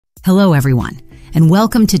Hello everyone, and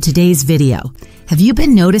welcome to today's video. Have you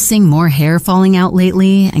been noticing more hair falling out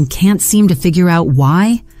lately and can't seem to figure out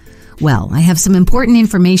why? Well, I have some important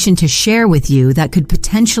information to share with you that could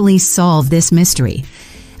potentially solve this mystery.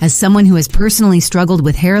 As someone who has personally struggled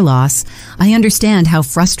with hair loss, I understand how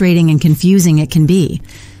frustrating and confusing it can be.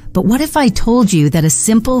 But what if I told you that a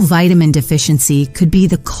simple vitamin deficiency could be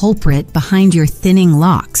the culprit behind your thinning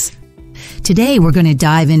locks? Today, we're going to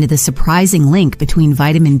dive into the surprising link between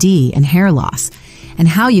vitamin D and hair loss, and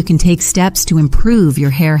how you can take steps to improve your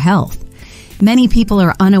hair health. Many people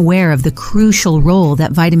are unaware of the crucial role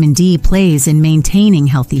that vitamin D plays in maintaining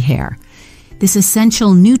healthy hair. This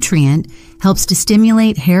essential nutrient helps to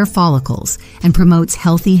stimulate hair follicles and promotes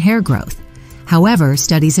healthy hair growth. However,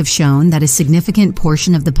 studies have shown that a significant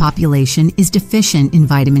portion of the population is deficient in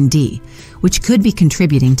vitamin D, which could be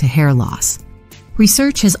contributing to hair loss.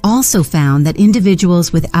 Research has also found that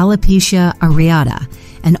individuals with alopecia areata,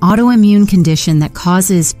 an autoimmune condition that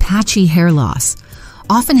causes patchy hair loss,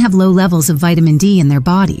 often have low levels of vitamin D in their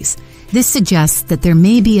bodies. This suggests that there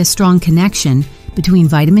may be a strong connection between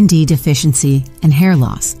vitamin D deficiency and hair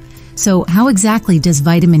loss. So, how exactly does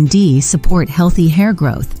vitamin D support healthy hair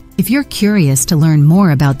growth? If you're curious to learn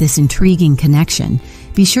more about this intriguing connection,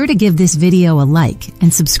 be sure to give this video a like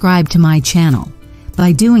and subscribe to my channel.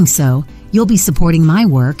 By doing so, you'll be supporting my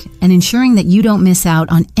work and ensuring that you don't miss out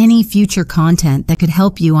on any future content that could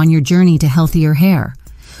help you on your journey to healthier hair.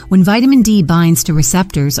 When vitamin D binds to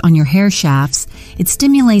receptors on your hair shafts, it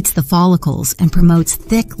stimulates the follicles and promotes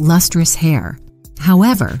thick, lustrous hair.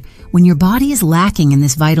 However, when your body is lacking in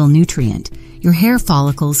this vital nutrient, your hair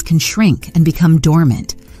follicles can shrink and become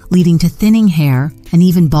dormant, leading to thinning hair and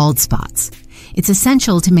even bald spots. It's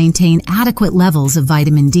essential to maintain adequate levels of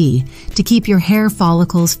vitamin D to keep your hair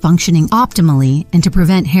follicles functioning optimally and to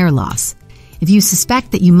prevent hair loss. If you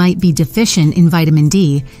suspect that you might be deficient in vitamin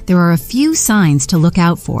D, there are a few signs to look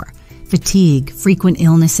out for. Fatigue, frequent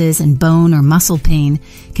illnesses, and bone or muscle pain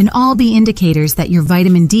can all be indicators that your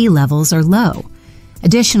vitamin D levels are low.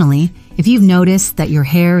 Additionally, if you've noticed that your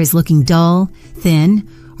hair is looking dull, thin,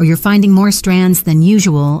 or you're finding more strands than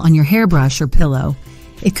usual on your hairbrush or pillow,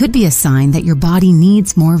 it could be a sign that your body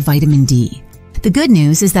needs more vitamin D. The good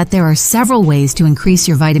news is that there are several ways to increase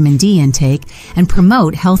your vitamin D intake and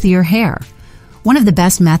promote healthier hair. One of the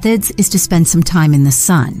best methods is to spend some time in the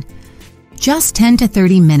sun. Just 10 to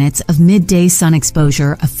 30 minutes of midday sun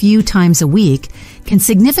exposure a few times a week can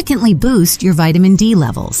significantly boost your vitamin D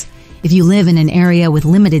levels. If you live in an area with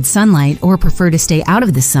limited sunlight or prefer to stay out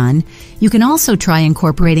of the sun, you can also try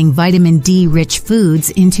incorporating vitamin D-rich foods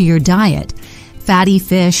into your diet. Fatty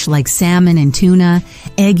fish like salmon and tuna,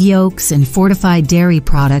 egg yolks, and fortified dairy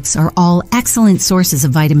products are all excellent sources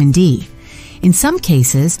of vitamin D. In some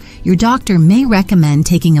cases, your doctor may recommend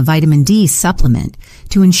taking a vitamin D supplement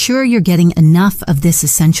to ensure you're getting enough of this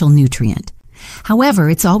essential nutrient. However,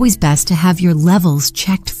 it's always best to have your levels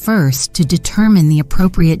checked first to determine the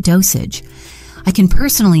appropriate dosage. I can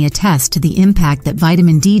personally attest to the impact that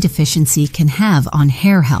vitamin D deficiency can have on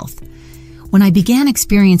hair health. When I began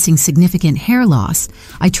experiencing significant hair loss,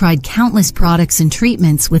 I tried countless products and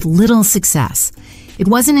treatments with little success. It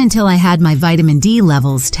wasn't until I had my vitamin D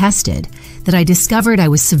levels tested that I discovered I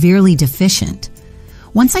was severely deficient.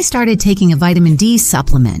 Once I started taking a vitamin D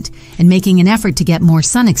supplement and making an effort to get more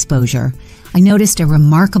sun exposure, I noticed a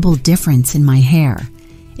remarkable difference in my hair.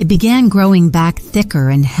 It began growing back thicker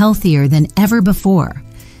and healthier than ever before.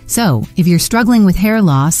 So, if you're struggling with hair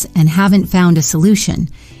loss and haven't found a solution,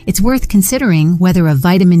 it's worth considering whether a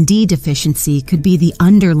vitamin D deficiency could be the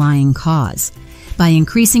underlying cause. By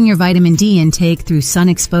increasing your vitamin D intake through sun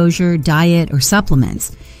exposure, diet, or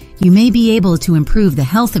supplements, you may be able to improve the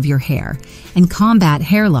health of your hair and combat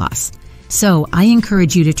hair loss. So, I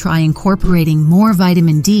encourage you to try incorporating more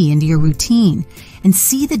vitamin D into your routine and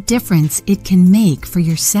see the difference it can make for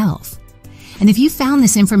yourself. And if you found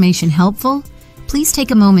this information helpful, please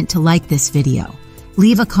take a moment to like this video.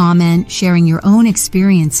 Leave a comment sharing your own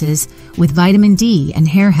experiences with vitamin D and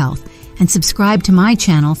hair health, and subscribe to my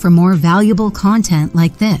channel for more valuable content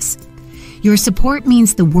like this. Your support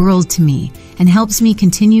means the world to me and helps me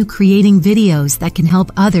continue creating videos that can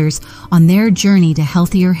help others on their journey to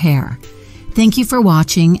healthier hair. Thank you for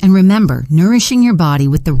watching, and remember, nourishing your body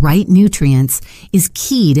with the right nutrients is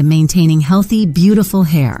key to maintaining healthy, beautiful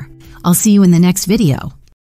hair. I'll see you in the next video.